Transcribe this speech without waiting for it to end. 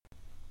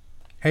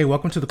Hey,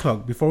 welcome to The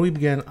Cloak. Before we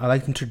begin, I'd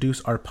like to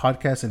introduce our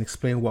podcast and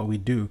explain what we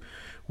do.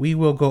 We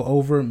will go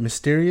over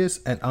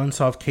mysterious and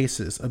unsolved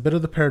cases, a bit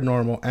of the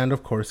paranormal, and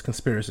of course,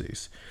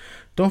 conspiracies.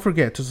 Don't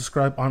forget to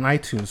subscribe on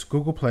iTunes,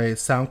 Google Play,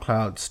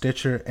 SoundCloud,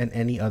 Stitcher, and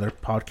any other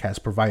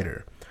podcast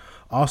provider.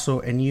 Also,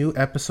 a new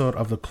episode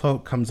of The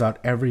Cloak comes out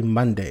every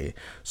Monday,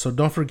 so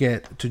don't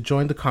forget to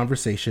join the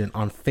conversation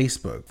on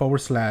Facebook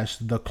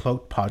 /The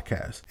Cloaked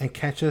Podcast and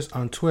catch us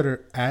on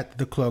Twitter at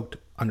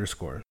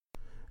 @TheCloaked_.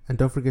 And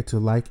don't forget to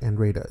like and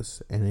rate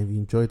us. And if you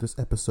enjoyed this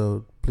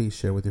episode, please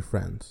share with your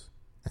friends.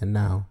 And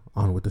now,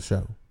 on with the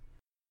show.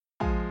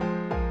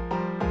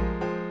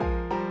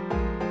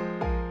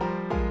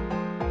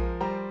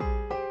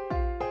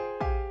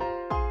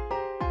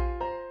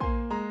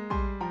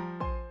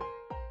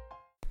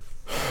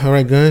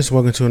 Alright guys,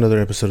 welcome to another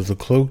episode of The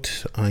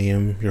Cloaked. I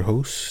am your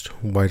host,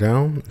 White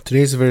Owl.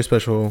 Today is a very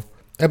special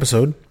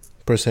episode,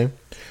 per se.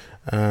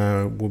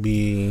 We'll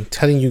be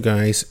telling you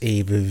guys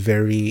a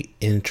very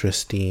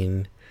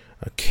interesting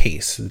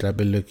case that I've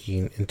been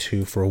looking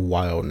into for a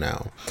while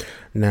now.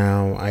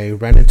 Now, I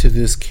ran into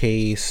this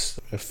case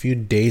a few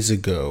days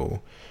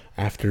ago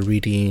after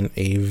reading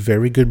a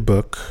very good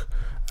book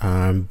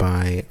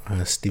by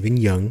Stephen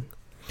Young.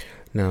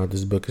 Now,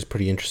 this book is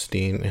pretty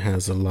interesting. It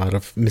has a lot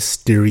of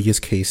mysterious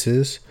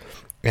cases,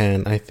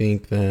 and I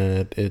think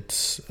that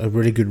it's a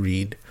really good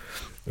read.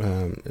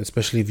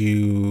 Especially if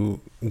you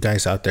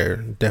guys out there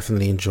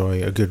definitely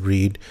enjoy a good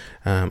read.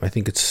 I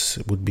think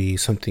would be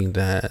something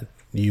that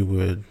you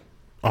would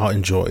all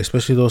enjoy,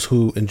 especially those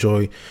who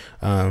enjoy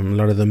a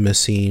lot of the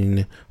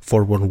missing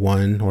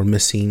 411 or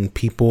missing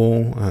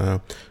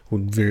people.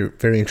 Very,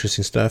 very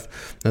interesting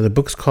stuff. Now, the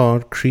book's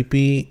called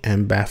Creepy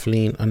and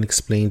Baffling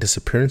Unexplained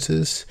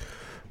Disappearances.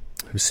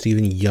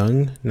 Stephen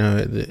Young. Now,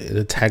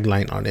 the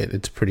tagline on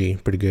it's pretty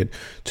good.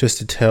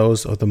 Twisted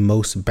tales of the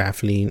most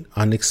baffling,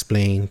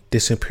 unexplained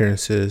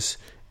disappearances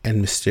and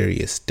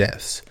mysterious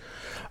deaths.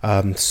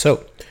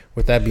 So,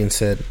 with that being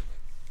said,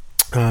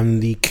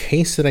 the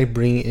case that I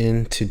bring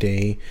in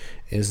today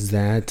is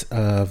that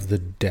of the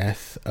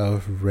death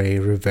of Ray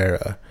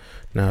Rivera.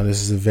 Now,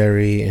 this is a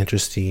very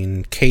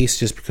interesting case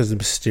just because of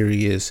the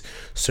mysterious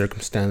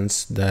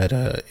circumstance that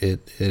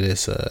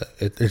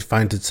it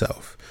finds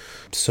itself.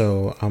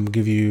 So I'm gonna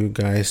give you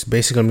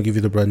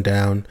the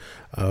rundown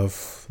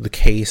of the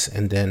case,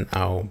 and then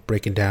I'll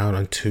break it down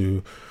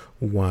onto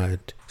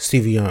what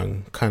Steve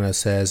Young kind of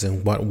says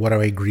and what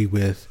I agree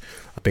with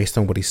based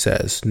on what he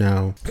says.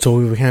 Now, so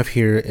what we have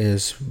here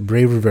is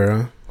Ray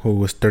Rivera, who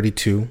was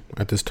 32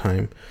 at this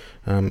time,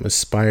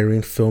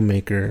 aspiring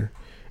filmmaker,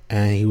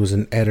 and he was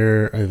an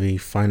editor of a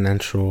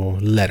financial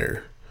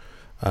letter,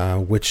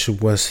 which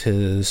was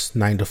his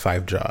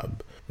 9-to-5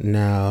 job.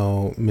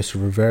 Now,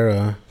 Mr.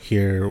 Rivera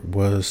here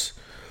was,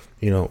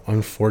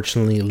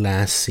 unfortunately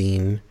last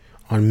seen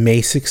on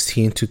May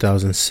 16,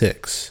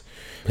 2006.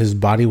 His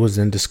body was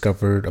then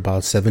discovered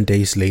about 7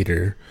 days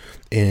later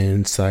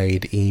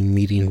inside a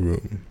meeting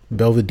room,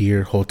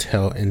 Belvedere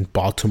Hotel in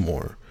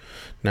Baltimore.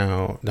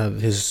 Now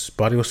his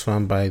body was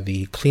found by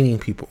the cleaning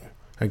people.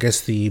 I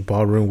guess the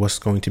ballroom was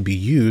going to be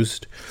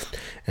used,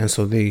 and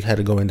so they had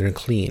to go in there and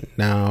clean.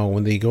 Now,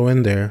 when they go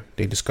in there,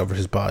 they discover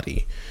his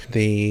body.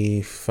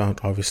 They found,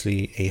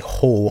 obviously, a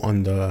hole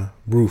on the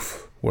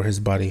roof where his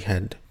body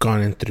had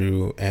gone in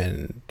through,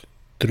 and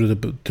through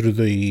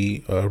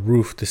the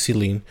roof, the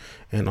ceiling,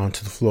 and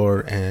onto the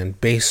floor.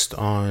 And based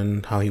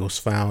on how he was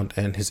found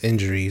and his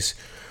injuries,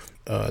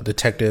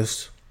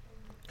 detectives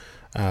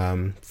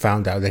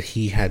found out that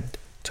he had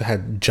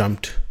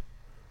jumped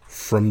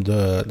from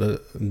the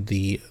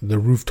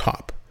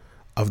rooftop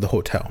of the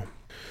hotel.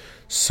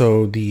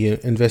 So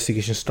the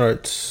investigation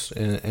starts,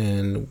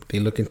 and they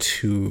look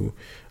into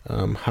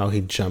how he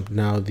jumped.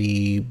 Now,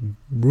 the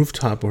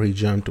rooftop where he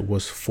jumped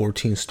was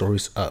 14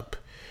 stories up,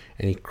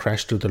 and he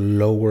crashed through the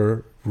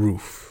lower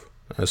roof,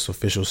 as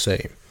officials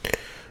say.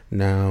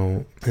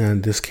 Now,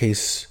 in this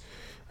case,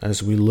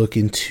 as we look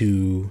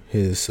into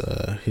his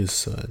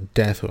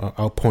death,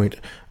 I'll point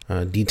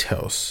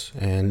details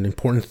and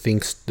important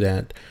things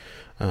that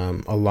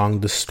along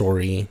the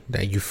story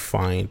that you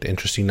find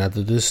interesting. Now,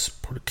 this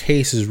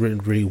case is written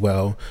really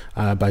well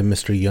by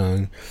Mr.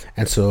 Young,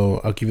 and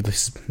so I'll give you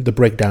the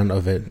breakdown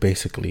of it,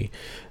 basically.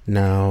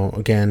 Now,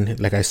 again,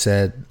 like I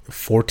said,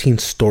 14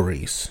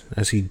 stories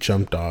as he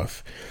jumped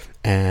off,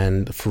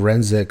 and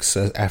forensics,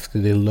 after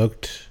they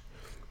looked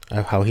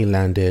at how he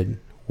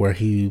landed, where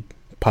he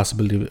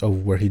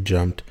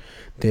jumped,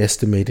 they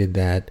estimated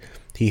that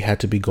he had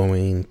to be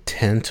going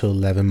 10 to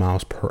 11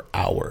 miles per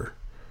hour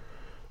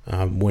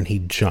when he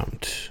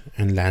jumped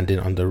and landed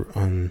on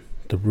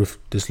the roof,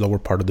 this lower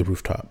part of the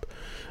rooftop.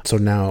 So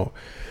now,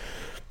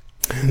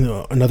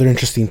 another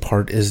interesting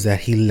part is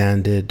that he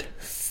landed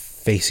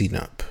facing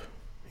up.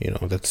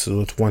 That's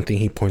one thing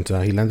he points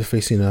out. He landed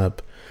facing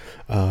up.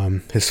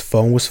 His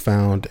phone was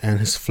found, and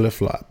his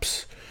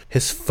flip-flops.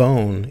 His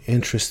phone,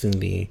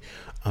 interestingly,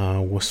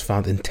 was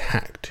found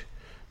intact.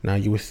 Now,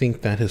 you would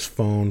think that his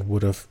phone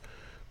would have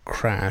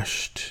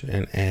crashed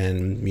and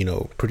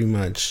pretty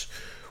much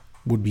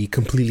would be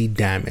completely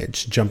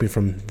damaged jumping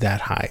from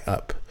that high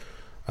up.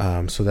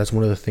 So that's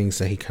one of the things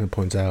that he kind of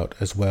points out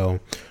as well,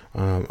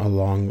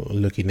 along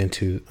looking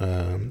into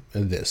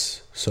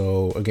this.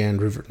 So again,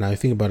 now I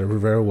think about it,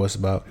 Rivera was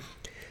about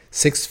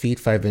 6 feet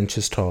 5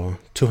 inches tall,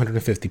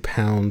 250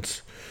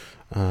 pounds.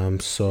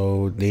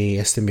 So they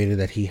estimated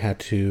that he had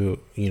to,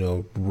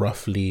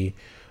 roughly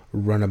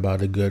run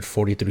about a good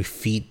 43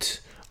 feet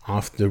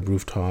off the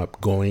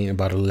rooftop, going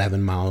about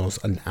 11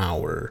 miles an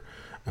hour,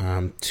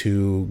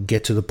 to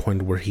get to the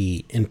point where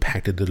he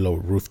impacted the lower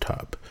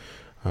rooftop.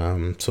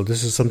 So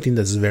this is something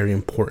that's very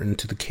important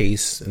to the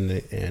case, and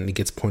it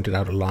gets pointed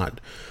out a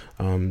lot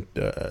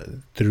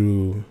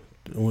through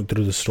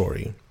the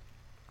story.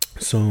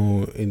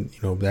 So,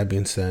 that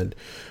being said,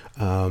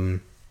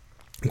 of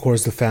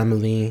course, the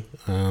family,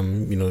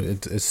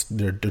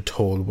 they're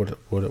told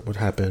what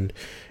happened,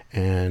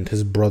 and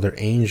his brother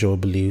Angel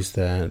believes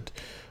that,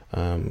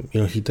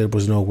 there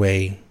was no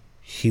way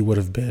he would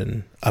have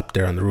been up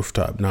there on the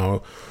rooftop.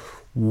 Now,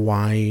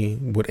 why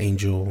would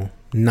Angel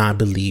not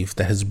believe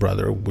that his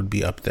brother would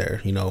be up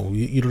there?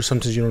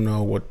 Sometimes you don't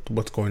know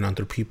what's going on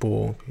through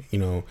people.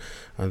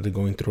 They're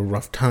going through a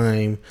rough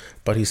time,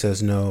 but he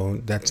says no,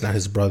 that's not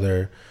his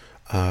brother.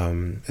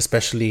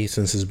 Especially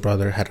since his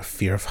brother had a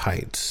fear of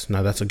heights.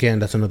 Now that's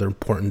another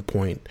important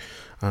point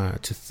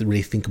to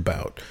really think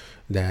about,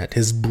 that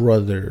his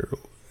brother,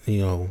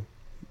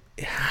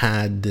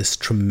 had this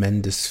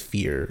tremendous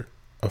fear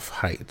of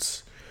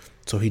heights.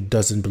 So he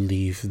doesn't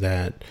believe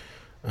that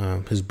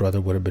his brother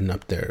would have been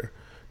up there.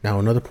 Now,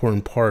 another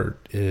important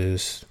part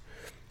is,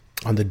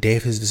 on the day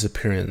of his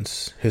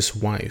disappearance, his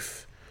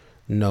wife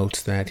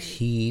notes that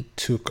he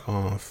took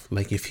off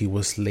like if he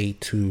was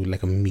late to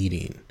like a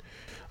meeting.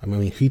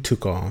 He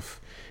took off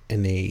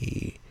in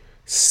a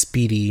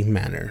speedy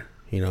manner.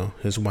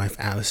 His wife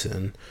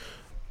Allison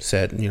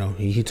said,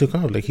 he took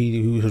off like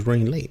he was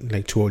running late,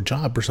 like to a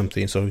job or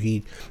something. So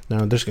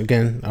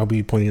I'll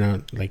be pointing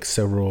out like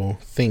several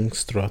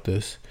things throughout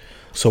this.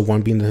 So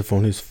one being that the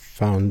phone is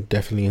found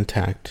definitely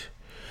intact.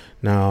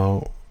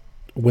 Now,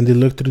 when they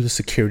looked through the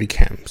security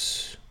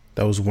cams,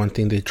 that was one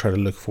thing they tried to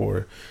look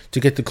for to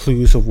get the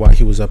clues of why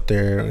he was up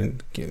there,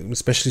 and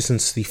especially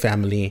since the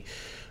family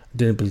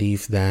didn't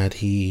believe that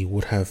he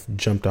would have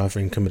jumped off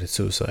and committed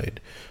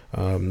suicide.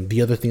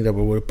 The other thing that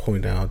we would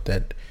point out,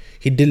 that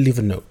he did leave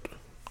a note,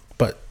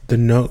 but the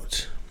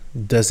note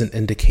doesn't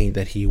indicate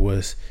that he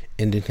was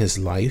ending his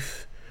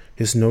life.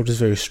 His note is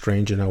very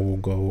strange, and I will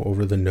go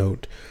over the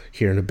note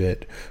here in a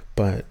bit.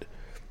 But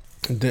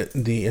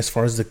the as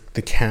far as the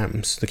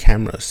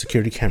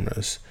security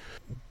cameras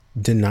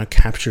did not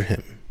capture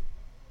him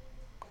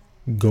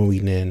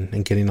going in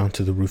and getting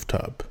onto the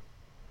rooftop.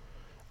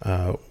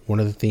 One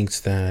of the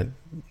things that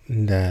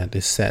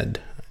is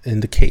said in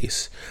the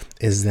case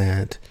is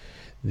that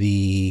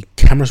the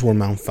cameras were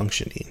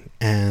malfunctioning,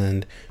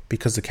 and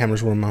because the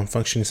cameras were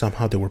malfunctioning,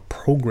 somehow they were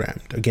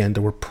programmed. Again,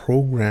 they were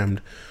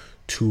programmed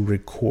to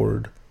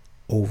record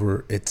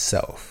over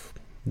itself,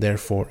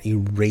 therefore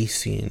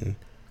erasing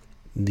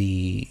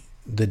the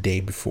day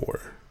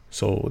before.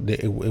 So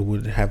it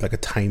would have like a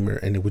timer,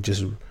 and it would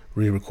just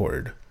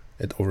re-record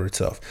it over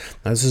itself.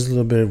 Now, this is a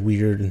little bit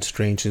weird and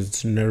strange.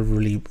 It's never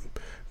really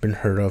been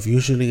heard of.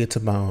 Usually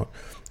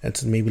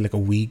it's maybe like a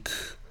week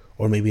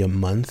or maybe a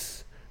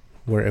month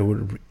where it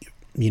would,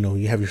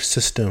 you have your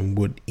system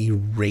would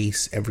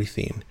erase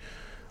everything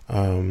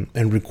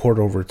and record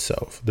over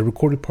itself. The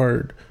recorded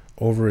part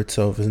over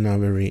itself is not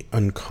very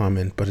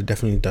uncommon, but it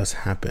definitely does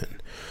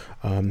happen.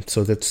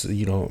 So that's,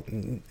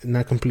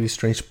 not completely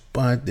strange,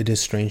 but it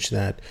is strange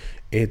that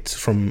it's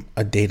from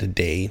a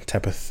day-to-day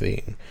type of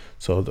thing.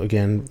 So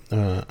again,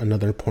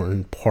 another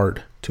important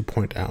part to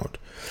point out.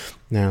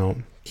 Now,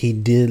 he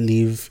did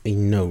leave a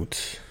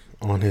note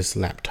on his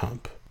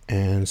laptop.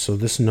 And so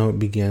this note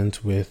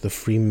begins with the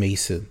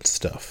Freemason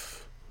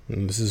stuff.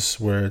 And this is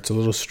where it's a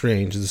little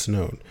strange, this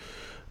note.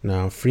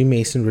 Now,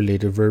 Freemason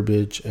related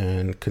verbiage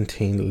and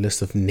contained a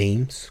list of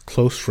names,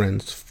 close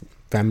friends,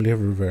 family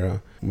of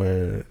Rivera,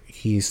 where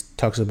he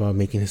talks about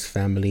making his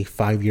family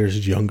 5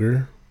 years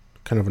younger.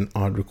 Kind of an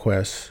odd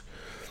request.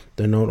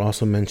 The note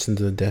also mentions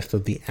the death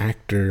of the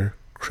actor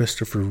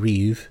Christopher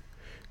Reeve,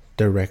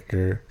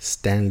 director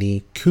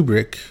Stanley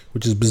Kubrick,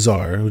 which is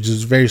bizarre, which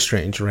is very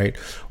strange, right?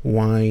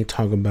 Why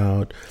talk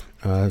about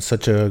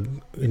such a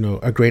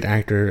great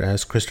actor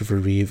as Christopher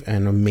Reeve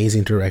and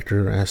amazing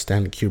director as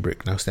Stanley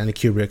Kubrick? Now, Stanley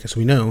Kubrick, as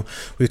we know,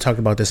 we've talked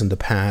about this in the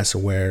past,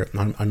 where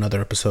on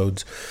other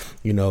episodes,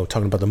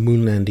 talking about the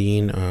moon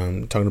landing,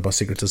 talking about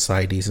secret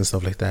societies and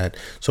stuff like that.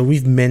 So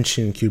we've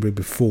mentioned Kubrick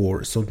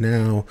before. So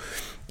now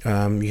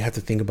you have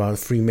to think about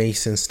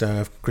Freemason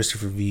stuff.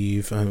 Christopher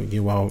Reeve, we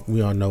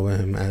all know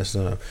him as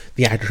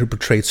the actor who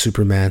portrayed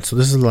Superman. So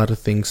this is a lot of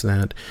things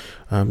that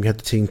you have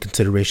to take in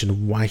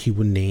consideration why he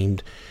would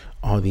named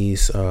all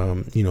these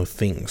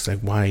things. Like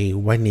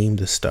why name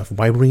this stuff?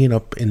 Why bring it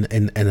up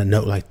in a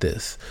note like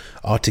this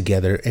all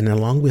together? And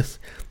along with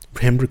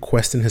him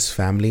requesting his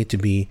family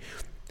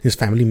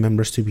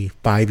members to be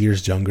 5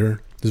 years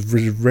younger, this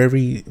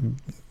very,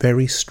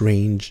 very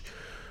strange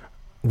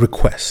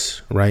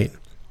requests, right?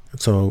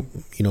 So,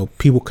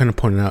 people kind of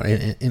pointed out,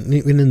 and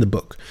even in the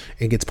book,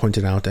 it gets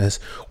pointed out as,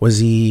 was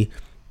he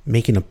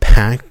making a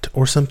pact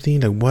or something?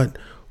 Like, what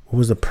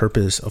was the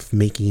purpose of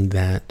making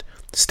that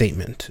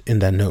statement in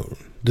that note?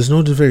 This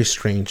note is very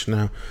strange.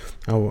 Now,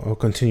 I'll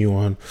continue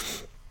on.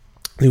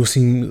 It will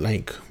seem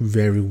like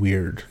very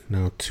weird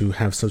now to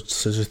have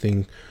such a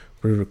thing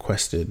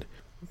requested.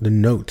 The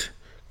note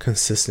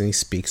consistently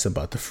speaks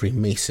about the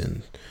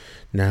Freemason.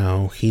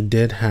 Now, he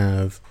did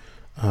have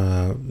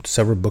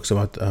several books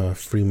about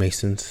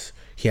Freemasons.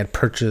 He had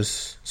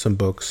purchased some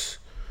books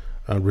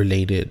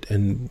related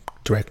and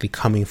directly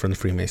coming from the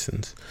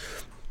Freemasons.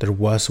 There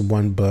was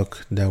one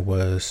book that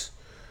was,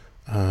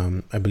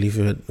 I believe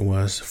it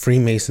was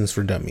Freemasons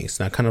for Dummies.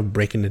 Now, kind of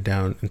breaking it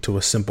down into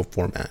a simple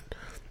format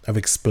of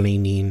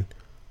explaining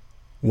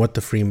what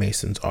the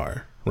Freemasons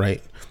are,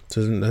 right?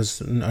 So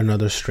that's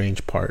another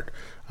strange part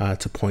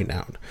to point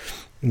out.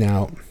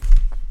 Now,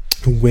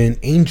 when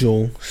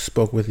Angel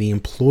spoke with the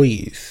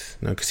employees,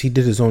 now because he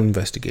did his own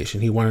investigation,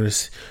 he wanted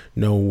to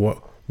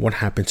know what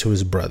happened to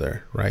his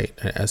brother, right?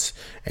 As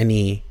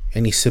any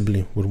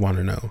sibling would want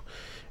to know,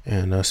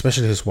 and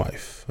especially his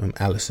wife,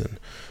 Allison,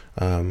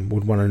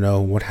 would want to know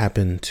what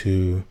happened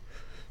to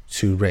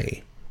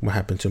Ray, what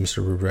happened to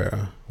Mr.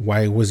 Rivera,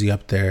 why was he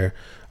up there,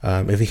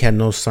 if he had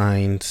no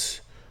signs,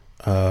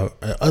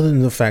 other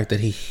than the fact that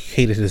he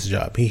hated his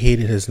job, he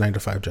hated his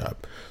 9-to-5 job.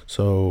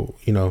 So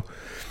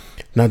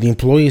now the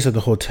employees of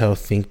the hotel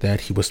think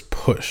that he was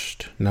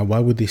pushed. Now, why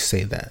would they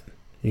say that?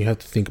 You have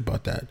to think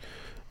about that.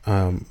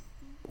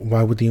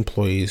 Why would the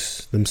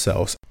employees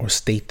themselves or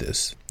state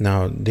this?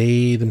 Now,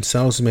 they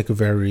themselves make a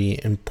very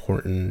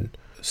important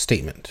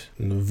statement,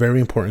 a very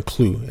important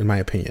clue, in my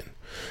opinion.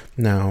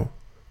 Now,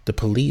 the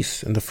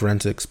police and the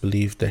forensics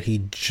believe that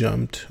he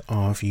jumped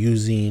off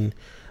using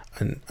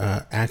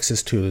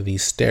access to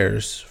these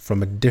stairs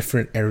from a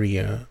different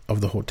area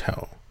of the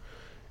hotel.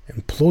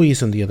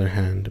 Employees, on the other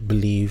hand,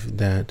 believe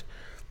that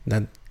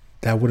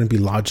wouldn't be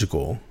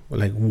logical.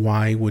 Like,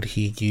 why would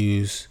he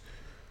use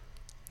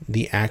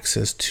the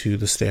access to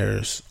the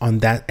stairs on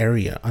that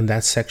area, on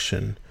that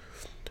section,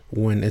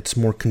 when it's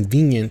more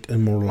convenient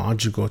and more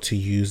logical to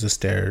use the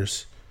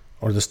stairs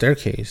or the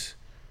staircase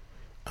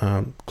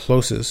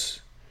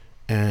closest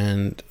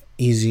and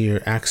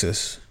easier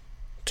access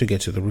to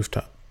get to the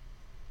rooftop?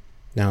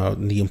 Now,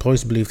 the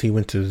employees believe he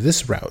went to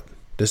this route,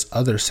 this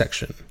other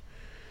section,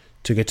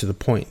 to get to the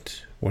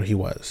point where he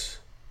was.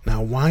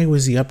 Now, why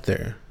was he up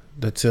there?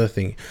 That's the other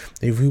thing.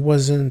 If he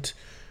wasn't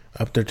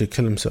up there to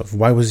kill himself,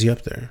 why was he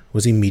up there?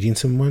 Was he meeting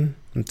someone?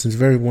 It's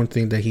very one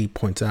thing that he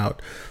points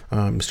out,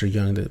 Mr.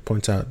 Young, that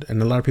points out,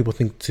 and a lot of people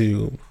tend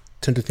to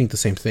think the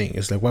same thing.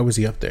 It's like, why was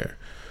he up there?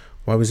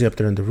 Why was he up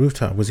there on the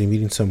rooftop? Was he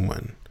meeting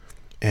someone?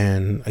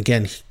 And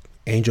again,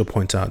 Angel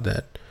points out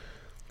that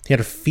he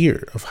had a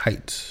fear of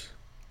heights.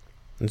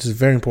 This is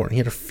very important. He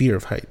had a fear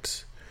of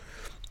heights.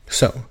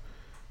 So,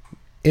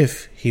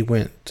 if he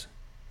went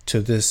to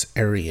this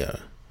area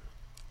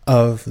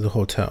of the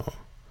hotel,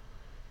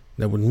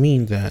 that would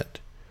mean that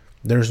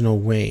there's no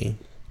way,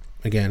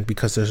 again,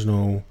 because there's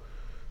no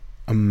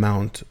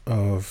amount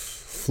of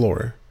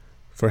floor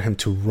for him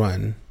to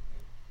run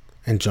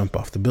and jump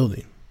off the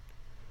building.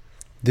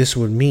 This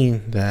would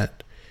mean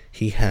that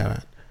he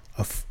had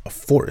a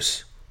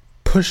force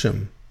push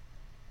him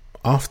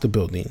off the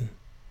building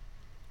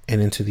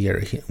and into the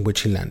area in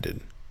which he landed.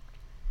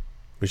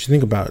 But you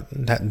think about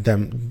that,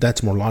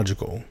 that's more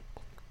logical,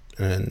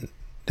 and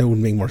that would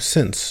make more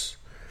sense.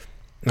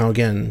 Now,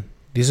 again,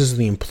 this is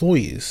the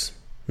employees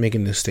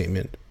making this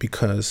statement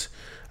because,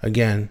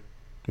 again,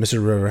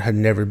 Mr. Rivera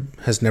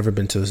has never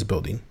been to this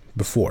building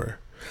before.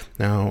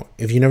 Now,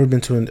 if you've never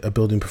been to a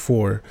building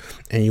before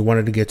and you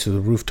wanted to get to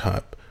the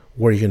rooftop,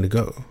 where are you going to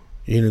go?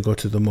 You're going to go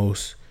to the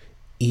most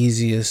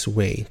easiest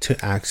way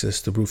to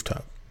access the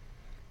rooftop,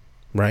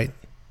 right?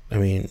 I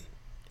mean,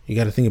 you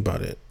got to think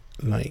about it.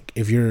 Like,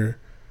 if you're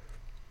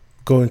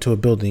going to a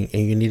building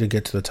and you need to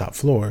get to the top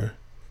floor,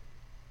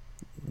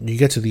 you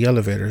get to the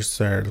elevators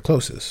that are the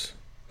closest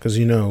because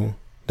you know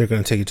they're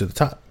going to take you to the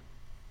top,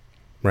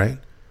 right?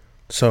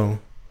 So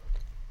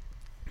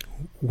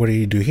what do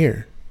you do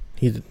here?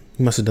 He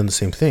must have done the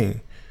same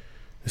thing.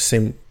 The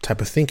same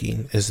type of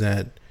thinking is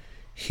that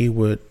he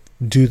would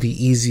do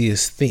the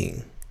easiest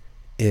thing,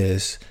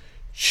 is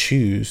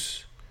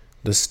choose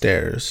the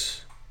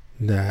stairs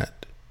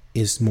that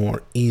is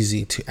more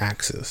easy to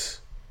access,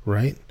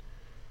 right?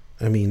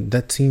 I mean,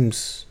 that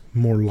seems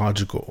more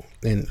logical,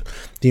 and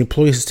the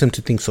employees tend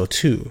to think so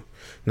too.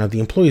 Now,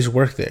 the employees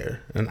work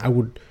there, and I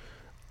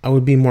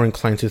would be more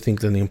inclined to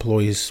think that the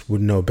employees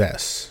would know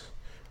best,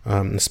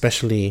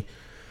 especially,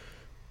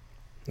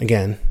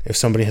 again, if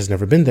somebody has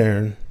never been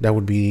there, that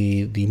would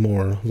be the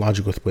more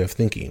logical way of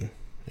thinking,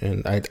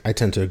 and I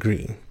tend to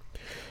agree.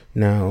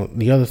 Now,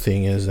 the other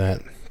thing is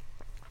that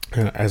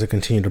as I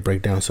continue to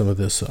break down some of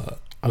this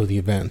of the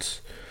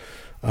events,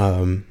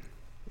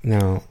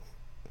 now,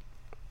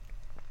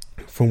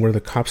 from where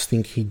the cops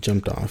think he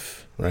jumped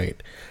off,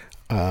 right?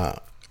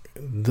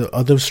 The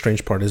other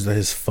strange part is that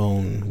his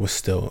phone was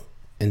still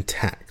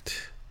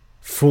intact,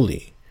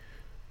 fully.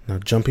 Now,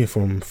 jumping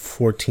from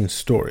 14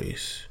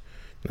 stories.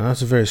 Now,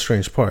 that's a very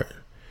strange part.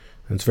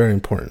 It's very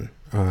important.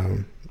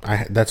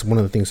 That's one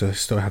of the things I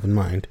still have in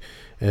mind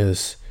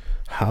is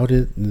how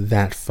did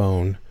that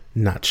phone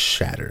not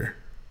shatter?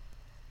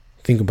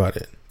 Think about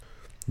it.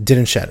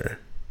 Didn't shatter.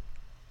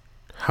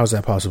 How's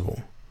that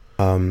possible?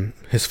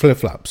 His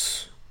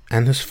flip-flops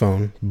and his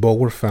phone both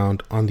were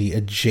found on the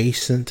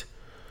adjacent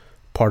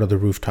part of the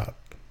rooftop.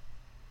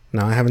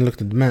 Now, I haven't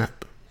looked at the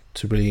map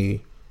I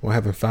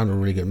haven't found a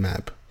really good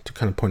map to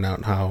kind of point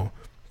out how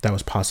that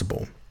was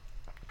possible.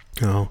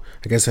 Now,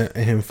 I guess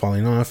him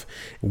falling off,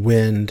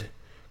 wind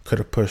could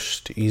have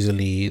pushed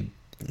easily,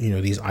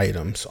 these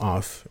items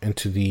off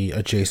into the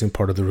adjacent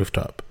part of the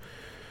rooftop.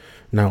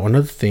 Now,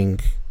 another thing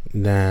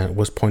that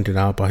was pointed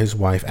out by his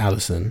wife,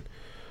 Allison,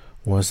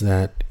 was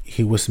that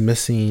he was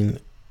missing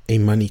a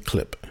money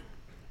clip.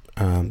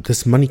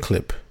 This money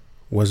clip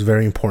was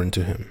very important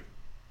to him.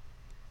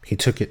 He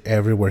took it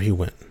everywhere he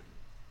went.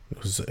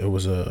 It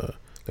was a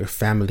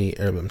family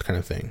heirloom kind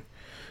of thing.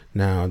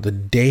 Now, the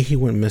day he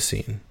went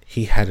missing,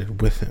 he had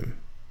it with him.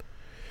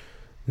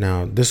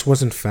 Now, this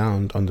wasn't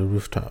found on the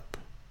rooftop.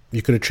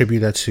 You could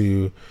attribute that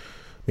to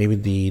maybe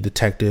the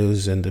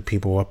detectives and the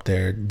people up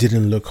there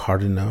didn't look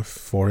hard enough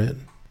for it.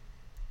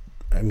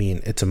 I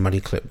mean, it's a money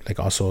clip. Like,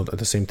 also at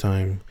the same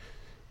time,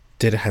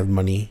 did it have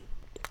money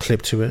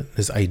clipped to it?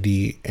 His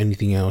ID,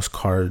 anything else,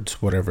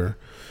 cards, whatever.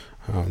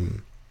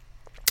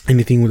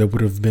 Anything that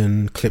would have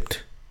been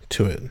clipped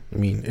to it. I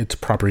mean, it's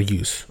proper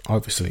use,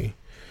 obviously.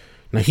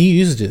 Now, he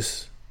used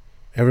this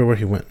everywhere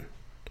he went.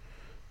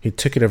 He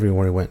took it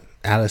everywhere he went.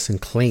 Allison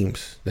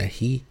claims that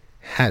he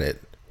had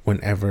it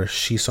whenever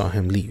she saw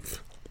him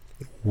leave.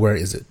 Where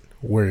is it?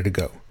 Where did it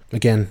go?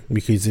 Again,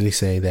 we could easily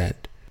say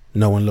that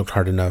no one looked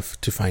hard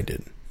enough to find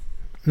it.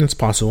 And it's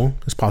possible.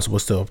 It's possible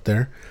it's still up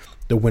there.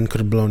 The wind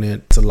could have blown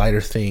it. It's a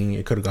lighter thing.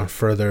 It could have gone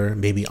further,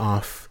 maybe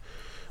off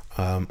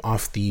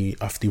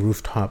the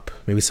rooftop.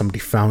 Maybe somebody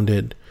found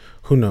it.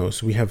 Who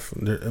knows?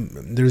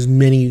 There's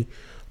many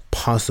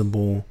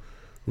possible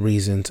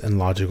reasons and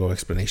logical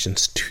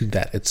explanations to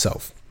that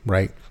itself,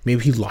 right?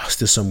 Maybe he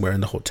lost it somewhere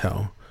in the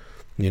hotel.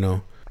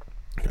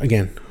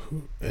 Again,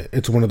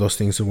 it's one of those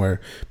things where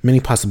many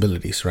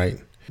possibilities, right?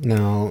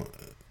 Now,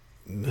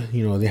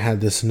 they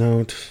had this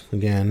note,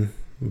 again,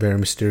 very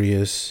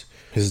mysterious.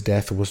 His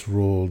death was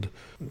ruled,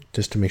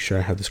 just to make sure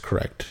I have this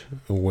correct,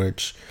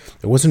 which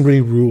it wasn't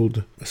really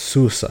ruled a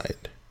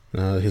suicide.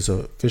 His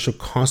official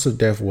cause of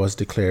death was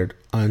declared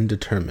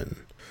undetermined.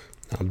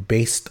 Now,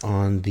 based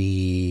on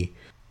the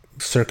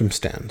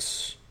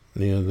circumstance,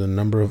 the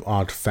number of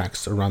odd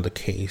facts around the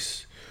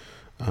case,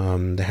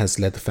 that has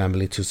led the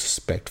family to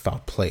suspect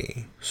foul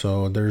play.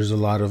 So there's a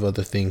lot of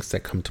other things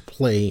that come to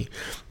play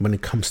when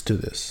it comes to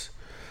this.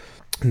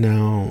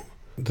 Now,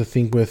 the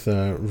thing with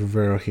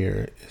Rivera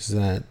here is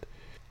that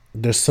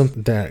there's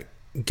something that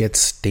gets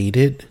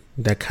stated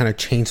that kind of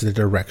changed the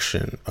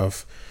direction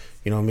of,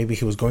 maybe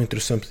he was going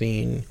through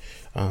something,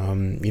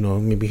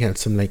 maybe he had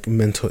some like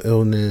mental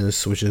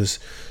illness, which is,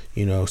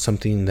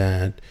 something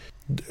that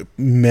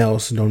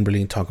males don't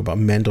really talk about.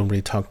 Men don't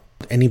really talk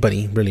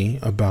anybody really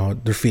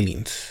about their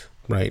feelings,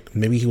 right?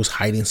 Maybe he was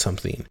hiding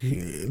something.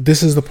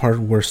 This is the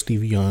part where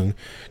Steve Young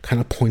kind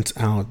of points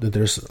out that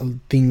there's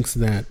things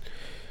that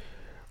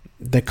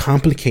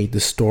complicate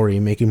the story,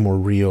 make it more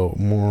real,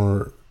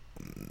 more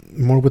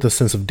with a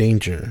sense of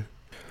danger.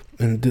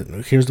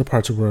 And here's the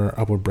parts where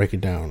I would break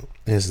it down,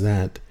 is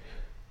that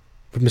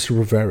for Mr.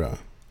 Rivera,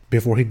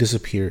 before he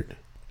disappeared,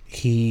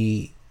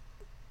 he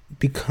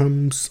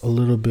becomes a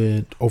little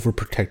bit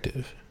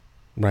overprotective,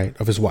 right,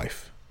 of his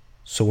wife.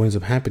 So what ends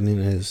up happening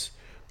is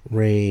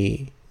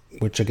Ray,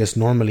 which I guess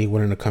normally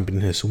wouldn't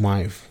accompany his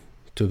wife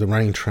to the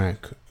running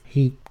track,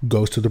 he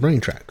goes to the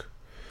running track.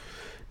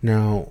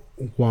 Now,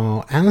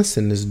 while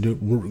Allison is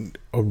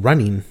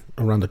running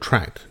around the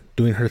track,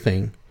 doing her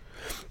thing,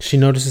 she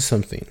notices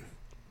something.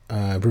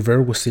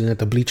 Rivera was sitting at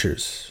the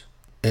bleachers.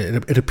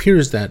 It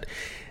appears that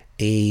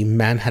a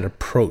man had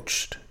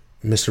approached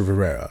Mr.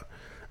 Rivera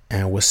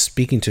and was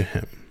speaking to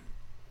him.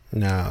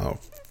 Now,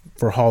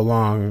 for how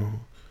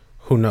long,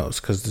 who knows?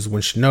 Because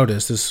when she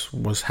noticed this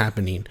was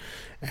happening,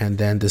 and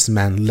then this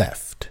man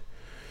left.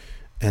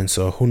 And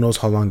so who knows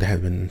how long they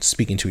have been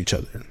speaking to each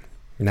other.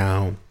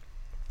 Now,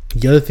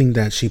 the other thing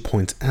that she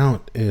points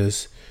out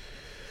is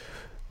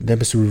that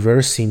Mr.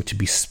 Rivera seemed to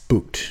be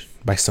spooked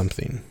by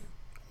something.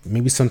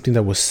 Maybe something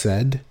that was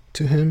said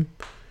to him.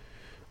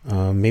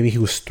 Maybe he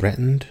was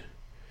threatened.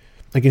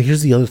 Again,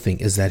 here's the other thing,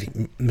 is that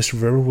Mr.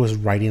 Rivera was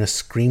writing a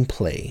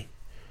screenplay.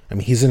 I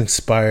mean, he's an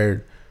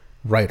inspired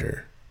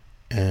writer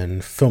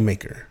and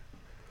filmmaker.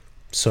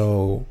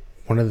 So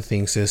one of the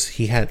things is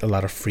he had a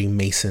lot of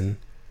Freemason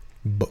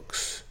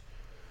books.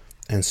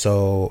 And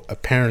so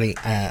apparently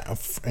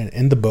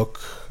in the book,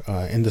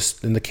 in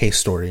the case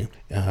story,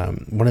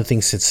 one of the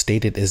things it's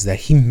stated is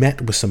that he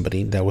met with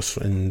somebody that was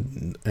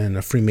in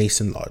a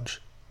Freemason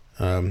lodge.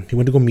 He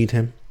went to go meet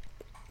him.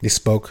 They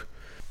spoke.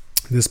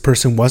 This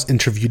person was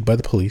interviewed by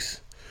the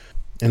police.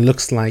 And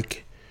looks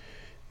like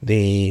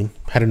they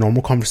had a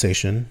normal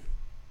conversation.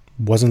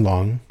 Wasn't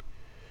long.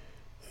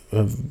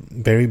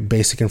 very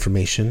basic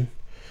information,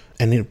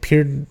 and it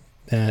appeared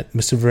that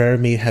Mr. Rivera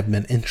may have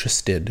been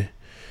interested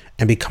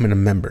in becoming a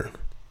member,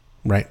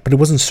 right? But it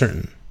wasn't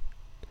certain.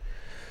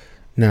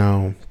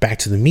 Now, back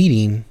to the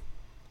meeting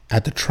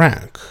at the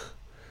track,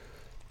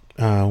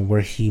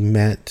 where he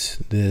met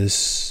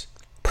this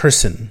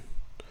person.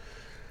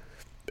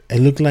 It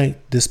looked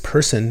like this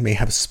person may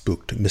have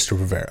spooked Mr.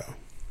 Rivera.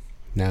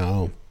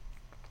 Now,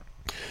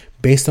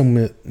 based on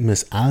what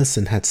Miss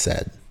Allison had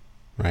said,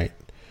 right,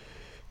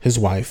 his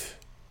wife,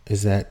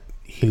 is that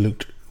he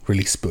looked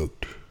really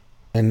spooked.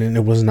 And then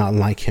it was not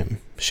like him,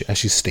 as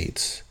she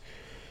states.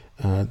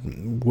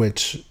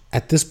 Which,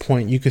 at this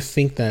point, you could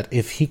think that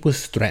if he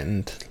was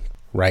threatened,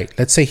 right,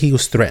 let's say he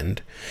was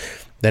threatened,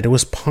 that it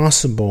was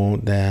possible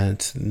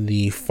that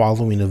the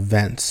following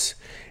events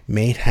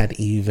may have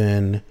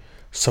even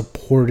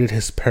supported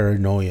his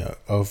paranoia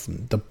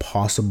of the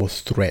possible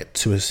threat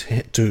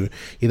to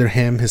either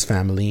him, his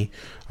family,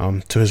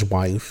 to his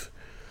wife.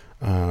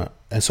 And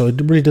so it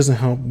really doesn't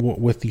help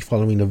with the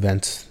following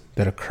events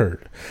that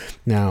occurred.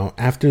 Now,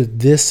 after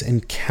this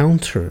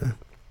encounter,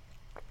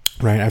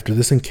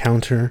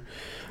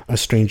 a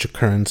strange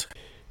occurrence,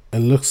 it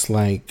looks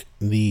like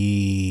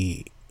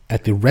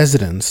at their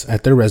residence,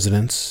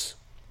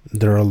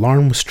 their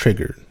alarm was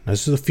triggered.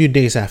 This is a few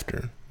days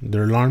after.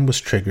 Their alarm was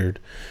triggered,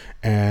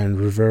 and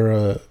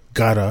Rivera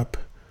got up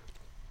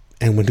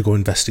and went to go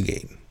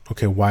investigate.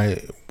 Okay,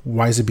 why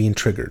is it being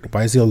triggered?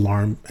 Why is the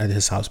alarm at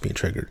his house being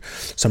triggered?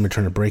 Somebody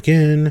trying to break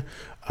in,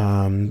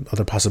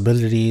 other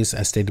possibilities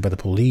as stated by the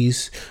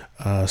police,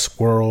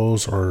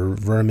 squirrels or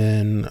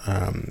vermin.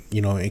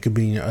 It could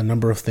be a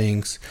number of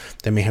things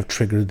that may have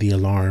triggered the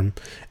alarm.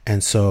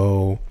 And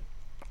so,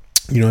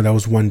 that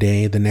was one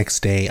day. The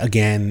next day,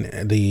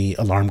 again, the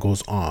alarm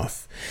goes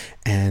off,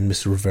 and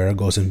Mr. Rivera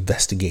goes and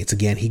investigates.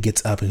 Again, he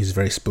gets up and he's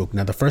very spooked.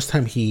 Now, the first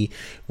time he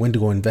went to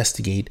go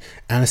investigate,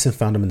 Allison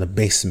found him in the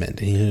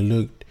basement,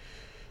 and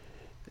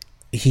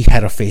he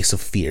had a face of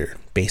fear,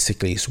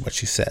 basically, is what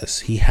she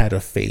says. He had a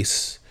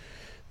face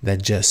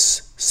that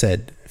just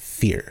said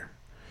fear.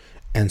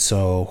 And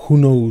so who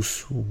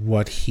knows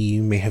what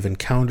he may have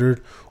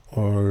encountered,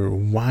 or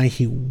why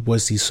he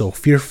was so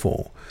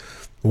fearful.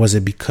 Was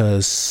it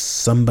because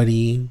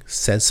somebody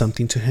said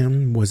something to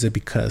him? Was it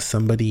because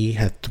somebody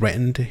had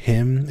threatened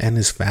him and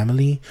his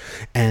family,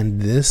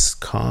 and this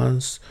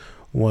cause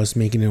was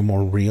making it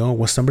more real?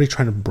 Was somebody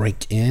trying to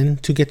break in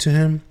to get to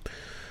him?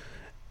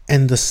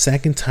 And the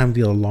second time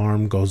the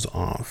alarm goes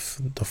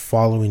off, the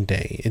following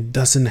day, it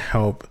doesn't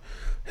help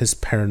his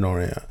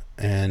paranoia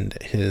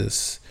and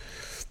his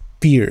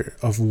fear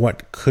of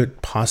what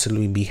could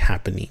possibly be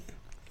happening.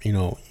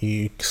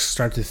 You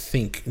start to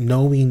think,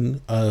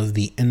 knowing of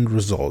the end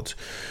result,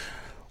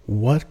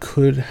 what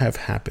could have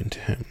happened to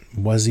him?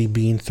 Was he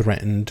being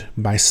threatened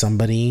by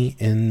somebody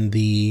in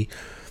the,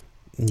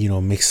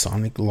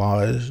 Masonic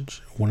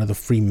Lodge, one of the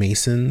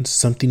Freemasons,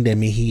 something that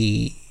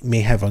he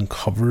may have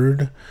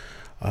uncovered?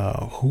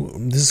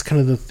 This is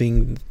kind of the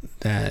thing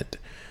that,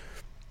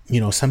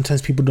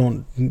 sometimes people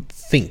don't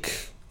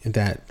think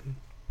that,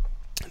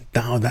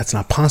 no, that's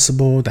not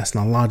possible. That's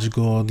not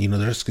logical.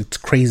 It's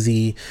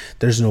crazy.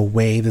 There's no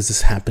way this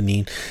is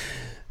happening.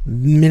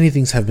 Many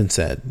things have been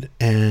said,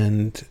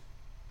 and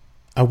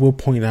I will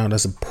point out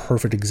as a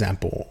perfect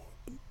example,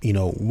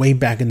 way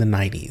back in the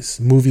 90s,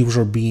 movies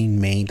were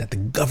being made that the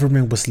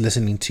government was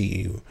listening to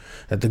you,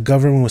 that the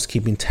government was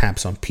keeping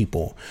tabs on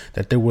people,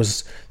 that there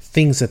was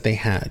things that they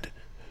had,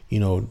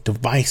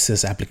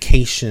 devices,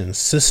 applications,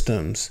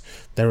 systems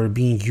that were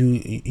being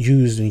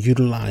used and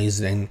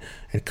utilized and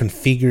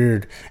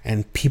configured,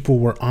 and people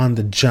were on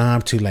the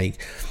job to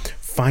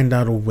find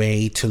out a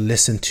way to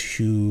listen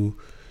to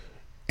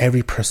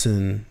every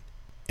person,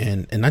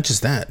 and not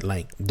just that,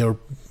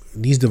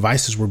 these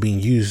devices were being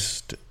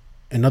used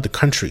in other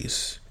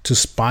countries to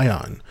spy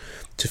on,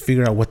 to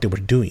figure out what they were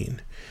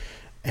doing.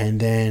 And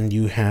then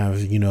you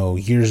have,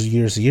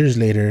 years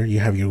later, you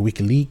have your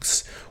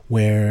WikiLeaks,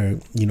 where,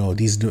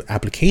 these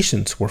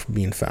applications were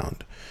being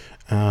found,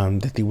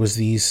 that there was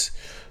these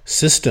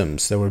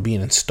systems that were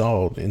being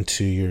installed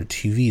into your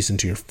TVs,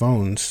 into your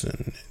phones,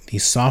 and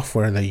these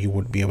software that you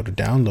would be able to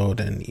download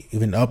and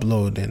even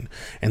upload and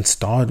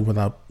install it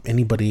without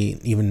anybody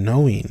even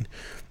knowing.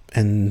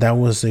 And that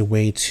was a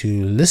way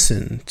to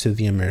listen to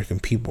the American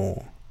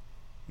people.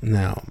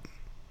 Now,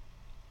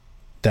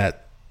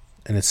 that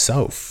in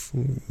itself,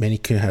 many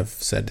could have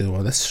said,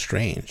 well, that's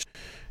strange.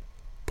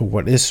 But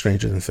what is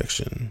stranger than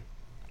fiction?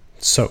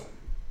 So,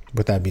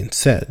 with that being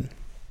said,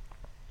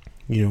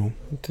 to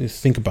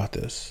think about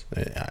this.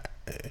 A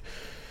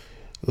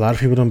lot of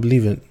people don't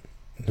believe it.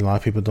 A lot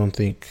of people don't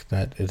think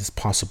that it is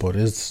possible. It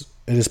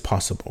is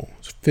possible.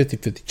 It's a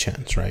 50-50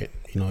 chance, right?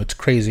 It's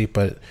crazy,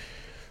 but,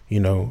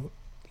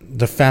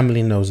 the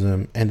family knows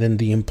them, and then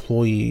the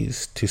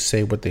employees to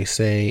say what they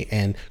say,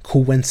 and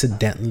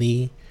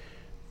coincidentally,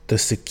 the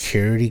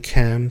security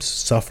cams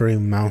suffer a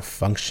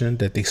malfunction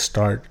that they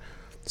start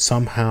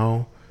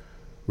somehow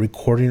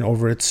recording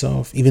over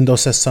itself, even though it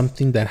says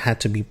something that had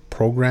to be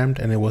programmed,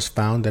 and it was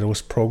found that it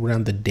was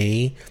programmed the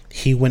day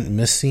he went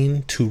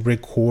missing to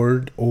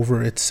record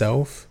over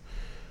itself.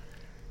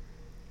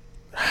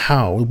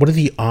 How? What are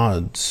the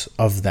odds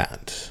of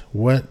that?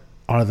 What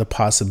are the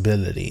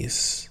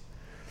possibilities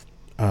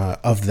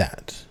of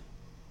that?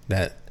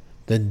 That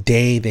the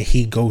day that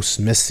he goes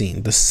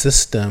missing, the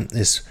system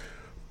is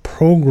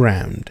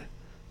programmed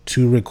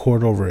to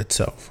record over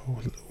itself.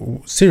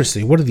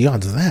 Seriously, what are the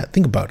odds of that?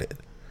 Think about it.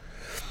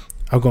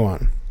 I'll go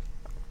on.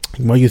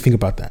 While you think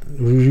about that,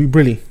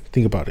 really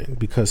think about it,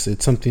 because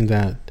it's something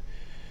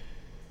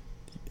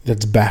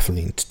that's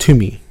baffling to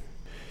me.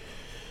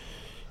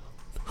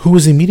 Who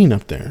was he meeting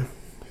up there?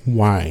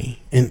 Why?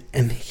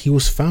 And he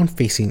was found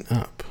facing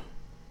up.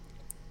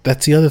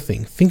 That's the other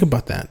thing. Think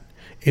about that.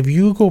 If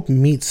you go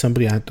meet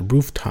somebody at the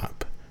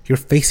rooftop, you're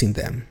facing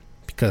them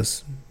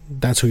because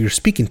that's who you're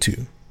speaking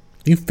to.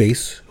 You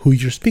face who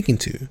you're speaking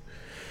to.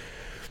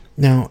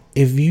 Now,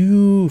 if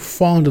you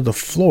fall onto the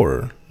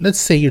floor, let's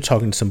say you're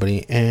talking to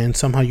somebody and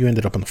somehow you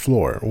ended up on the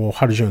floor. Well,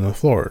 how did you end up on the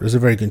floor? There's a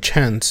very good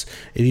chance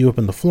if you up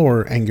on the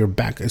floor and your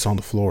back is on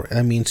the floor,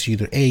 that means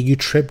either A, you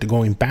tripped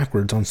going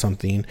backwards on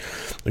something,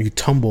 or you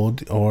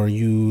tumbled, or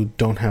you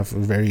don't have a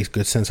very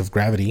good sense of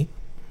gravity,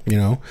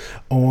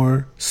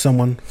 or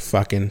someone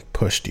fucking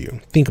pushed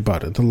you. Think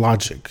about it, the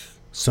logic.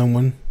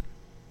 Someone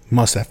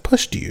must have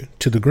pushed you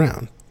to the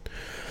ground.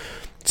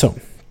 So,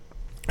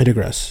 I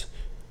digress.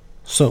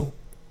 So,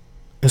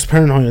 this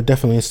paranoia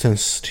definitely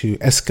tends to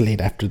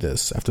escalate after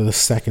the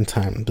second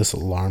time this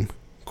alarm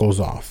goes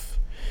off.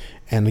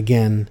 And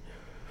again,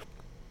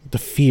 the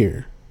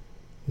fear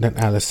that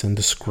Allison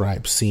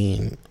describes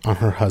seeing on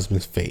her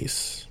husband's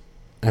face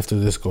after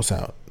this goes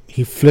out.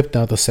 He flipped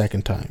out the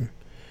second time,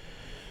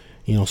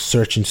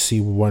 searching to see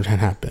what had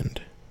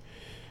happened.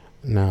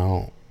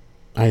 Now,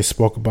 I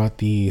spoke about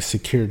the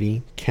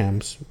security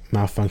cams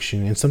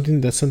malfunction, and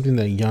something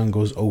that Young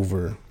goes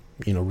over,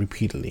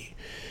 repeatedly.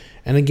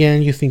 And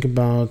again, you think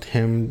about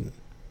him,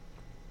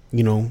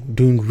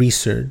 doing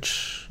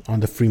research on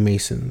the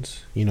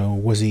Freemasons.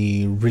 Was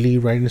he really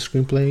writing a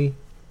screenplay?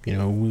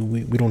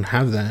 We don't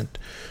have that.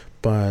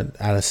 But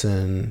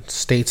Allison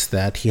states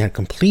that he had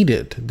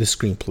completed the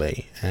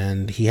screenplay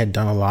and he had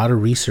done a lot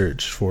of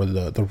research for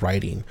the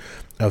writing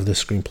of the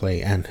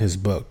screenplay and his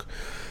book.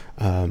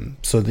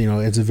 So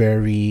it's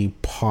very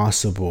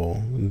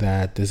possible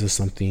that this is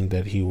something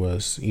that he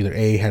was either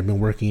had been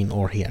working,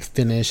 or he had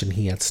finished and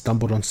he had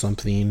stumbled on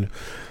something.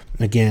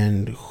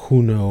 Again,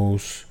 who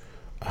knows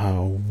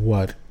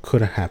what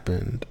could have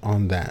happened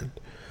on that.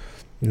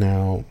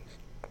 Now,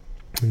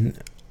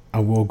 I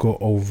will go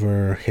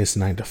over his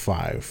 9 to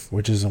 5,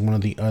 which is one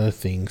of the other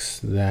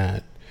things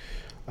that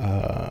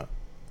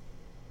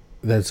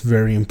that's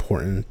very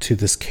important to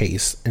this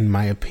case, in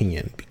my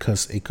opinion,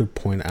 because it could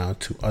point out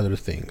to other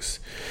things.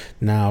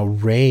 Now,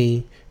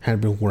 Ray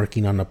had been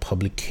working on a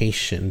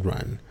publication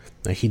run.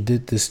 Now, he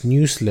did this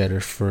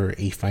newsletter for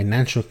a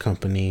financial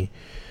company.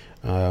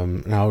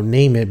 And I'll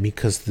name it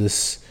because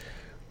this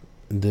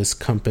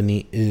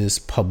company is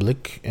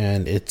public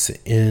and it's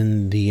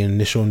in the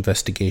initial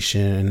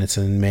investigation, and it's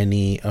in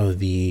many of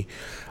the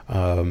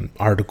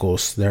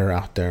articles that are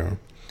out there.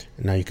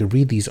 Now, you can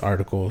read these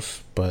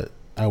articles, but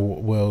I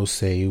will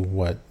say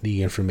what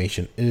the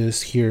information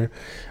is here.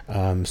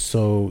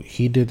 So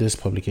he did this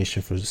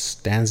publication for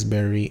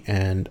Stansberry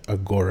and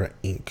Agora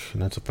Inc.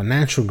 And that's a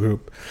financial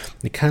group.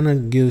 It kind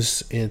of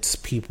gives its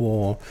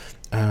people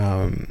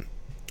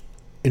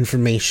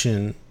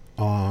information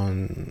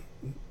on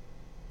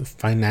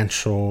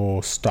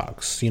financial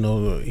stocks.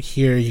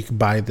 Here you can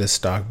buy this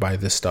stock, buy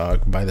this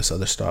stock, buy this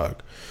other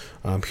stock.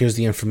 Here's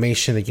the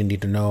information that you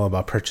need to know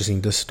about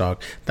purchasing this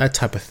stock, that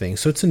type of thing.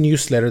 So it's a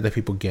newsletter that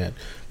people get,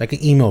 like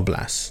an email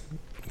blast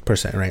per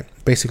se, right?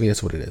 Basically,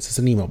 that's what it is. It's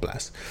an email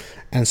blast.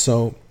 And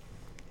so,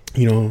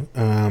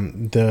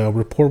 the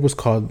report was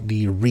called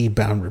the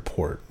Rebound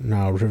Report.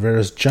 Now,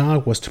 Rivera's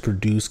job was to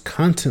produce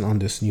content on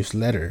this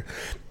newsletter.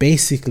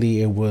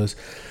 Basically, it was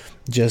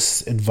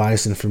just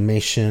advice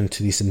information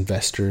to these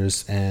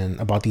investors and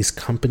about these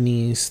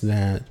companies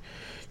that,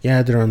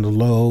 they're on the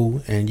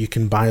low and you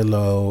can buy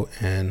low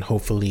and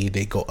hopefully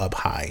they go up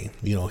high.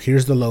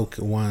 Here's the low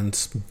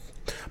ones,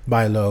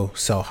 buy low,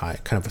 sell high,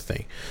 kind of a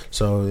thing.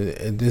 So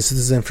this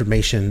is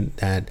information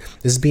that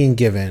is being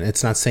given.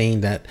 It's not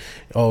saying that,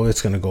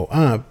 it's going to go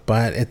up,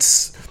 but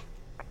it's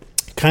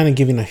kind of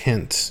giving a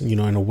hint, in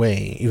a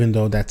way, even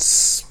though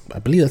I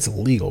believe that's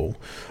illegal.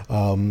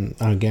 Again,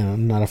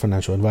 I'm not a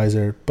financial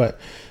advisor, but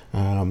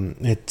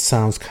it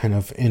sounds kind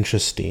of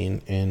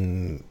interesting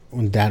in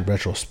that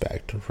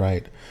retrospect,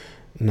 right?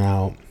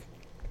 Now,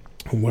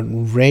 what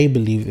Ray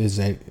believed is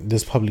that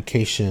this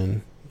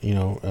publication,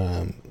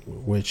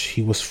 which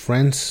he was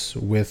friends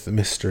with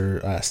Mr.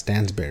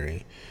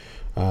 Stansberry,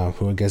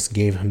 who I guess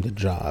gave him the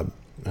job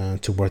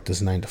to work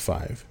this 9 to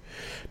 5.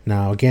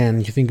 Now,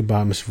 again, you think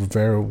about Mr.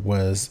 Rivera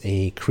was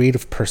a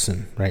creative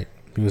person, right?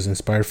 He was an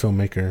inspired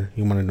filmmaker.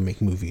 He wanted to make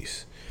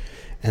movies.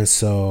 And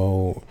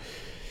so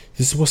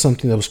this was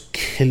something that was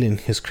killing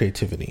his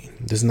creativity,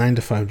 this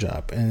 9-to-5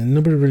 job. And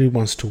nobody really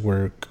wants to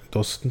work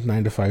those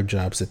 9-to-5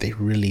 jobs that they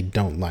really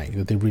don't like,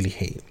 that they really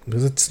hate,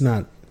 because that's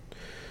not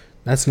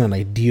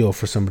ideal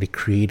for somebody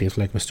creative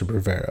like Mr.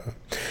 Rivera.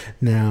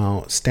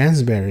 Now,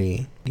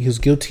 Stansberry, he was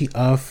guilty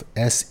of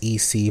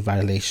SEC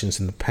violations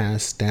in the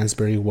past.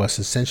 Stansberry was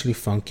essentially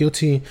found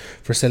guilty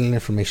for selling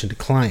information to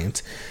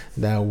clients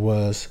that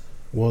was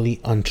wholly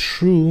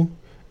untrue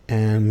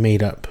and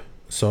made up.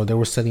 So they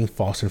were selling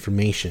false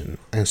information.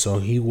 And so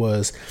he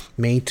was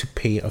made to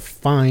pay a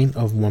fine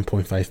of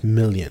 $1.5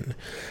 million.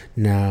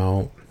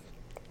 Now,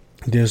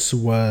 this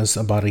was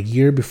about a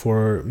year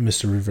before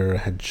Mr. Rivera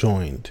had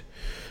joined.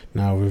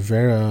 Now,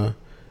 Rivera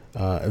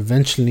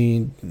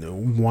eventually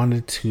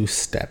wanted to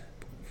step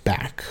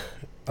back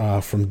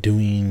from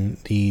doing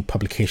the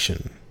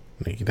publication.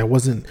 Like, that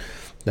wasn't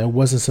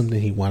something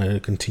he wanted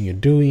to continue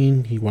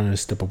doing. He wanted to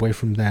step away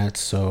from that.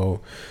 So,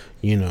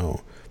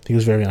 he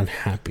was very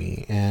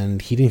unhappy,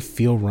 and he didn't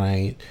feel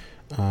right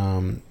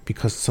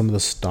because some of the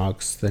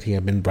stocks that he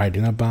had been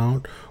writing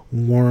about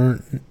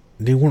weren't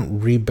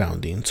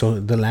rebounding. So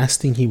the last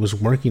thing he was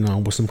working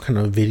on was some kind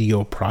of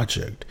video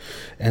project.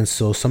 And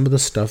so some of the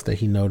stuff that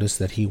he noticed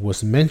that he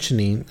was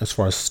mentioning as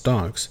far as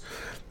stocks,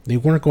 they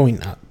weren't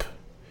going up.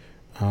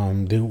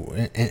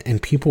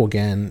 And people,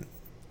 again,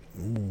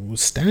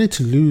 started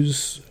to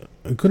lose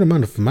a good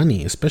amount of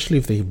money, especially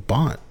if they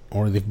bought a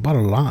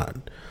lot.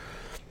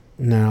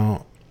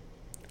 Now,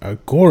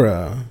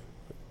 Agora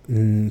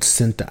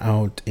sent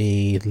out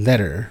a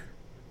letter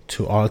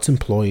to all its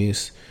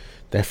employees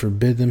that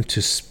forbid them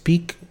to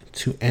speak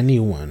to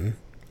anyone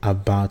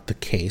about the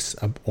case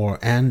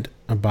and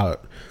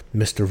about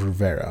Mr.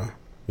 Rivera.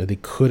 That they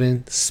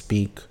couldn't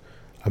speak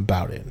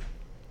about it.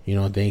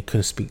 They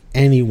couldn't speak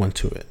anyone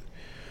to it.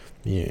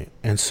 Yeah,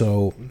 and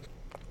so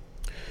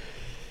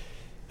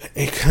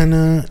it kind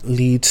of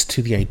leads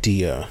to the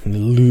idea, and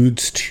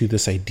alludes to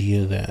this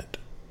idea that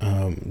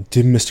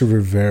did Mr.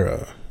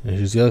 Rivera, and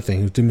here's the other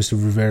thing, did Mr.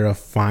 Rivera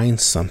find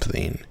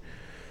something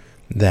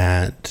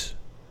that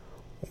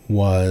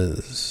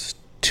was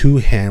to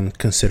him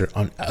considered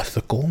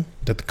unethical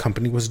that the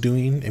company was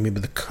doing? And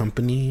maybe the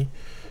company,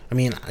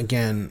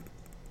 again,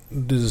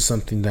 this is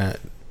something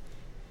that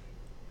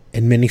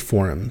in many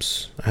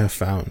forums I have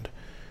found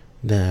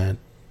that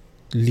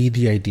lead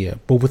the idea,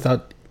 but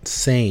without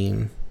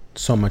saying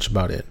so much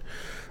about it.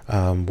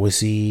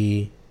 Was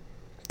he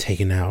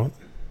taken out?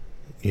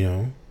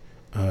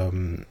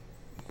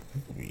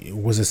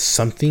 Was it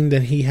something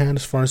that he had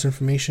as far as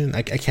information?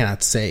 I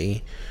cannot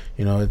say.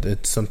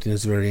 It's something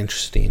that's very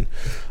interesting.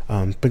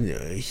 But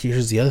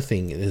here's the other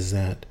thing, is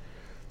that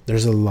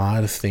there's a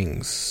lot of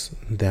things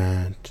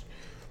that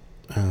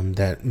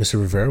Mr.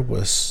 Rivera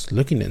was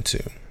looking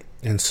into.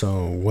 And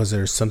so was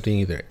there something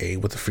either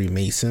with the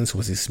Freemasons?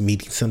 Was he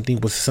meeting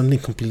something? Was something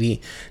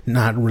completely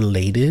not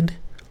related?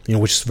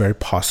 Which is very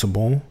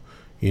possible.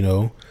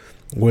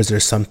 Was there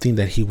something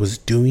that he was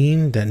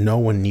doing that no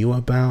one knew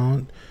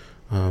about?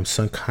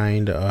 Some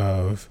kind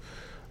of,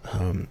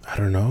 I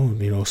don't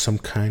know, some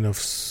kind of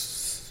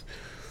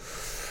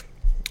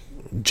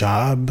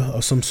job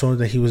of some sort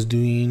that he was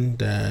doing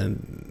that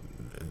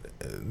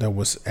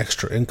was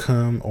extra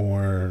income?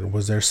 Or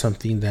was there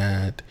something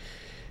that,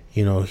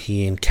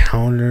 he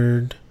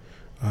encountered?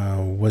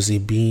 Was he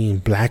being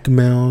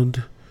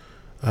blackmailed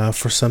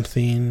for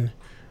something?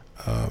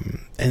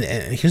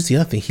 And here's the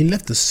other thing. He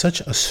left such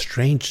a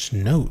strange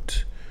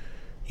note.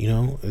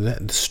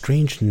 That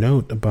strange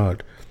note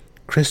about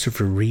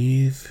Christopher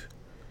Reeve,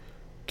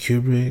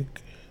 Kubrick,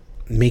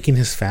 making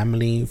his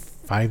family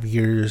 5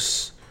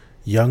 years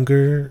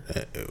younger.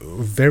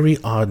 Very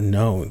odd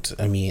note.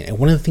 And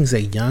one of the things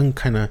that Young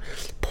kind of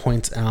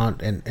points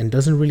out and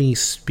doesn't really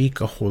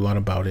speak a whole lot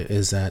about it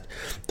is that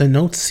the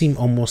notes seem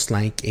almost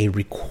like a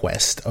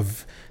request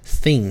of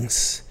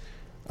things,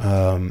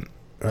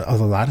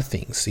 of a lot of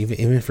things,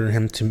 even for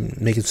him to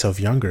make himself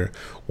younger.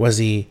 Was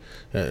he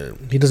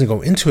doesn't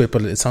go into it,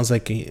 but it sounds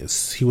like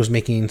he was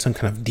making some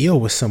kind of deal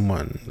with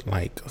someone,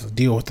 like a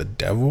deal with the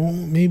devil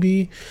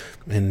maybe.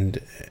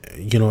 And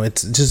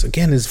it's just,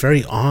 again, it's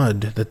very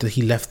odd that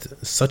he left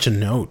such a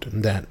note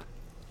that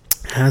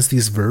has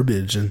these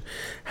verbiage and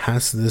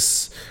has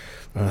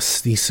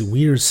these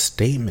weird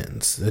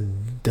statements that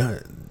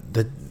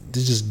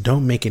just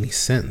don't make any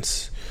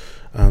sense.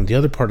 The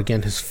other part,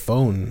 again, his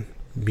phone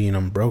being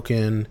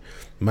unbroken,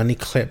 money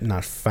clip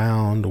not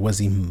found. Was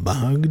he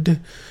mugged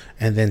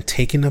and then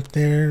taken up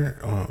there?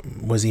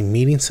 Was he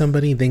meeting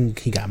somebody, then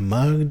he got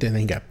mugged and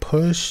then got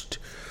pushed?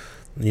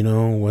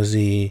 Was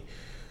he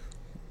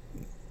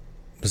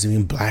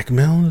being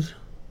blackmailed,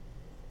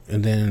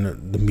 and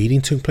then the meeting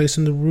took place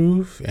on the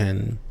roof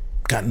and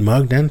got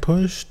mugged and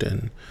pushed?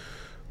 And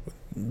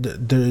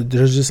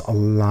there's just a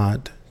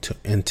lot to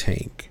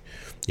intake.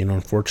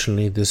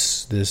 Unfortunately,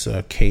 this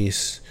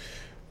case,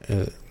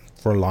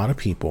 for a lot of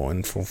people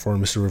and for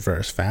Mr.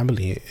 Rivera's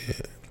family,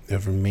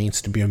 it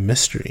remains to be a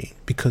mystery,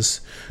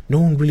 because no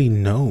one really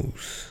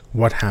knows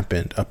what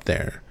happened up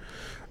there.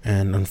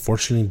 And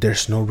unfortunately,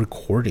 there's no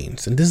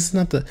recordings. And this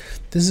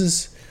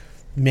is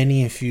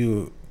many of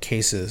you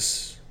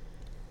cases,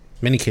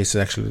 many cases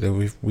actually,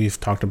 that we've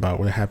talked about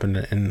what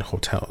happened in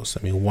hotels.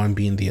 I mean, one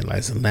being the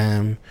Eliza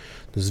Lamb,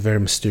 this very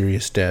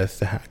mysterious death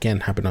that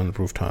again happened on the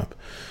rooftop.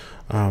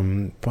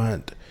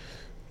 But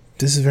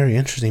this is very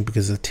interesting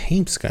because the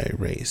tapes got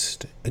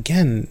erased.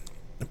 Again,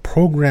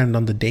 programmed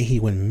on the day he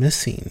went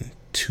missing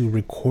to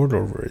record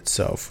over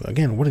itself.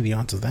 Again, what are the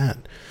odds of that?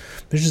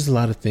 There's just a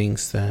lot of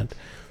things that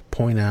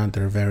point out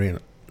that are very,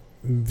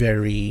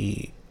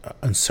 very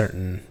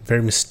uncertain,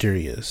 very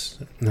mysterious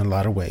in a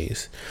lot of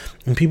ways.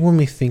 And people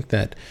may think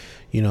that,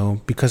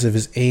 because of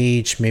his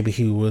age, maybe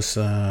he was,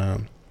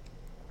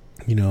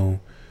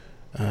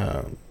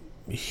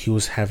 he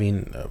was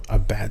having a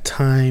bad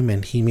time,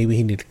 and he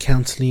needed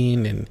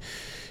counseling, and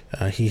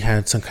he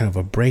had some kind of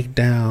a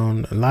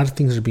breakdown. A lot of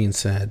things are being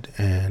said,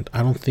 and I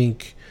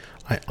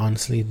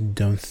honestly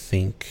don't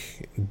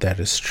think that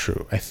is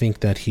true. I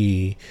think that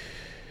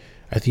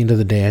at the end of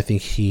the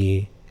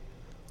day,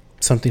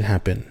 something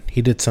happened.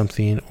 He did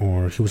something,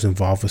 or he was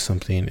involved with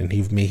something, and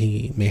he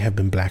may have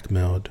been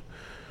blackmailed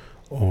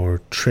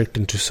or tricked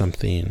into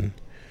something.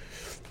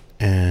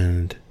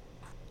 And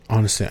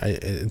honestly,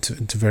 it's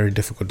very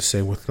difficult to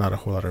say with not a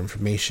whole lot of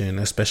information,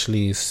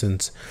 especially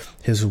since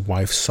his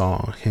wife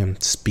saw him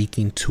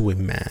speaking to a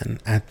man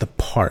at the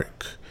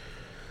park,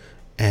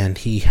 and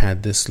he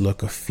had this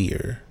look of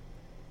fear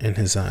in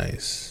his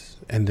eyes.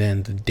 And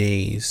then the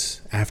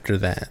days after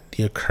that,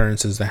 the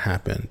occurrences that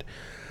happened,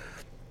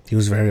 he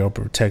was very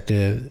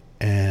overprotected,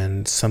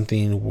 and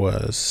something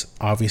was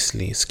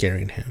obviously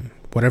scaring him.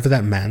 Whatever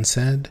that man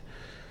said,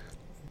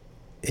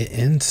 it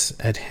ends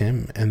at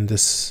him and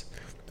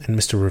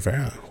Mr.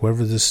 Rivera,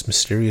 whoever this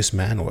mysterious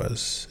man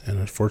was. And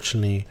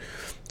unfortunately,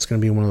 it's going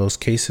to be one of those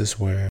cases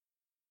where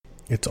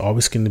it's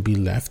always going to be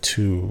left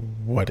to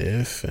what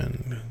if,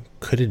 and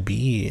could it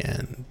be,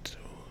 and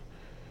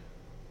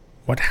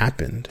what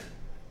happened.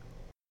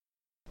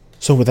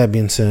 So with that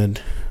being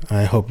said,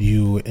 I hope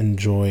you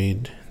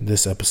enjoyed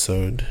this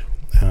episode.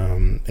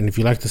 And if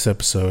you like this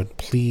episode,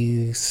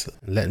 please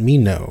let me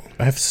know.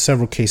 I have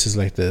several cases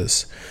like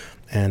this,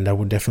 and I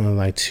would definitely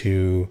like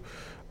to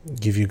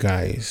give you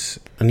guys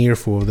an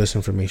earful of this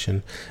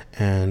information,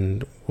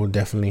 and we'll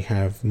definitely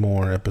have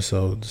more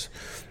episodes.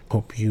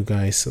 Hope you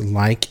guys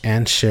like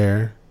and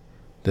share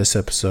this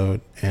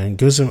episode, and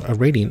give us a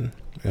rating,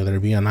 whether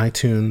it be on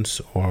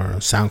iTunes or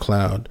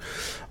SoundCloud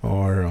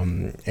or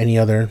any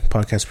other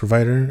podcast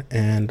provider.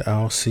 And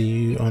I'll see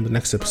you on the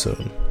next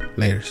episode.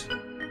 Laters.